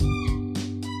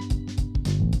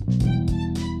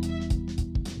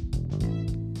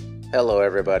Hello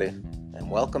everybody, and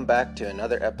welcome back to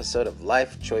another episode of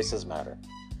Life Choices Matter.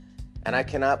 And I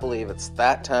cannot believe it's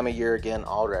that time of year again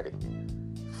already.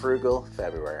 Frugal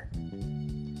February.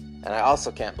 And I also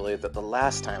can't believe that the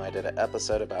last time I did an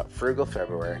episode about Frugal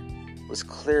February was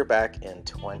clear back in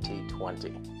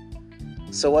 2020.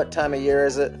 So what time of year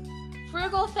is it?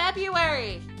 Frugal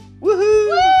February!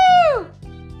 Woohoo! Woo!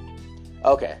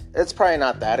 Okay, it's probably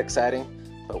not that exciting,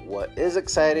 but what is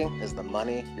exciting is the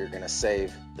money you're going to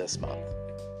save this month.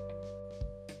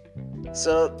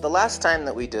 So the last time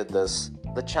that we did this,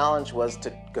 the challenge was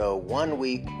to go 1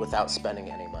 week without spending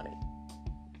any money.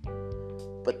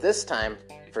 But this time,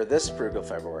 for this Frugal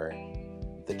February,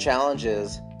 the challenge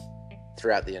is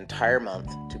throughout the entire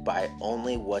month to buy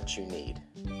only what you need.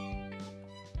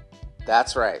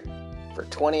 That's right. For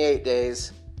 28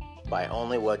 days, buy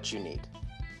only what you need.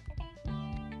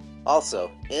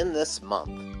 Also, in this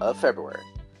month of February,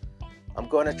 I'm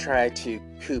going to try to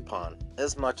coupon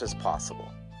as much as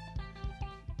possible.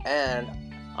 And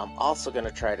I'm also going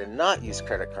to try to not use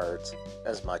credit cards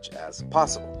as much as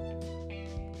possible.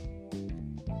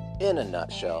 In a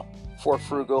nutshell, for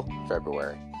Frugal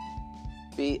February,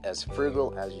 be as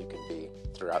frugal as you can be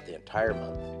throughout the entire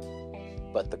month.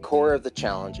 But the core of the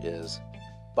challenge is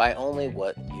buy only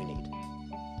what you need.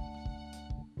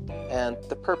 And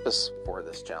the purpose for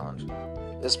this challenge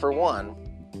is, for one,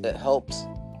 it helps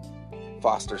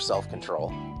foster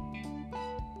self-control.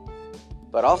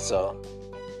 But also,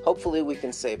 hopefully we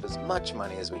can save as much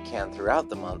money as we can throughout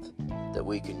the month that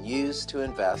we can use to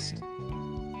invest,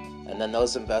 and then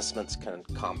those investments can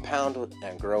compound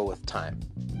and grow with time.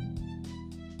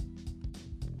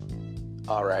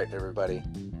 Alright everybody,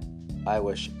 I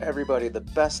wish everybody the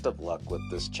best of luck with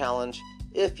this challenge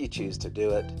if you choose to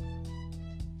do it.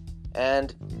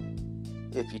 And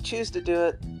if you choose to do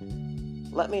it,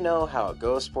 let me know how it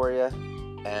goes for you,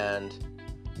 and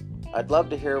I'd love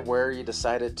to hear where you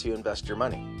decided to invest your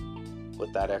money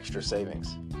with that extra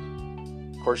savings.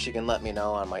 Of course, you can let me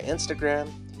know on my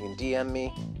Instagram, you can DM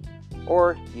me,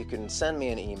 or you can send me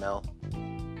an email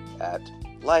at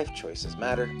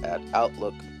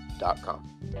lifechoicesmatter@outlook.com.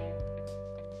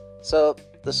 So,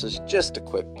 this is just a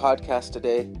quick podcast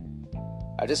today.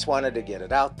 I just wanted to get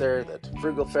it out there that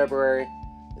Frugal February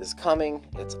is coming.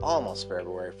 It's almost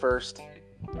February 1st.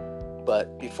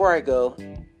 But before I go,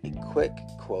 a quick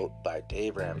quote by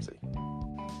Dave Ramsey.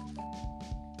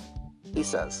 He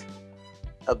says,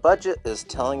 "A budget is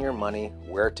telling your money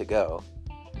where to go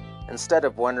instead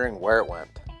of wondering where it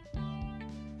went."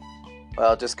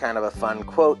 Well, just kind of a fun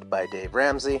quote by Dave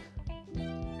Ramsey.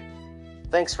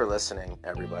 Thanks for listening,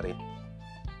 everybody.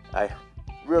 I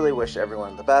really wish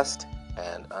everyone the best,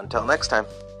 and until next time.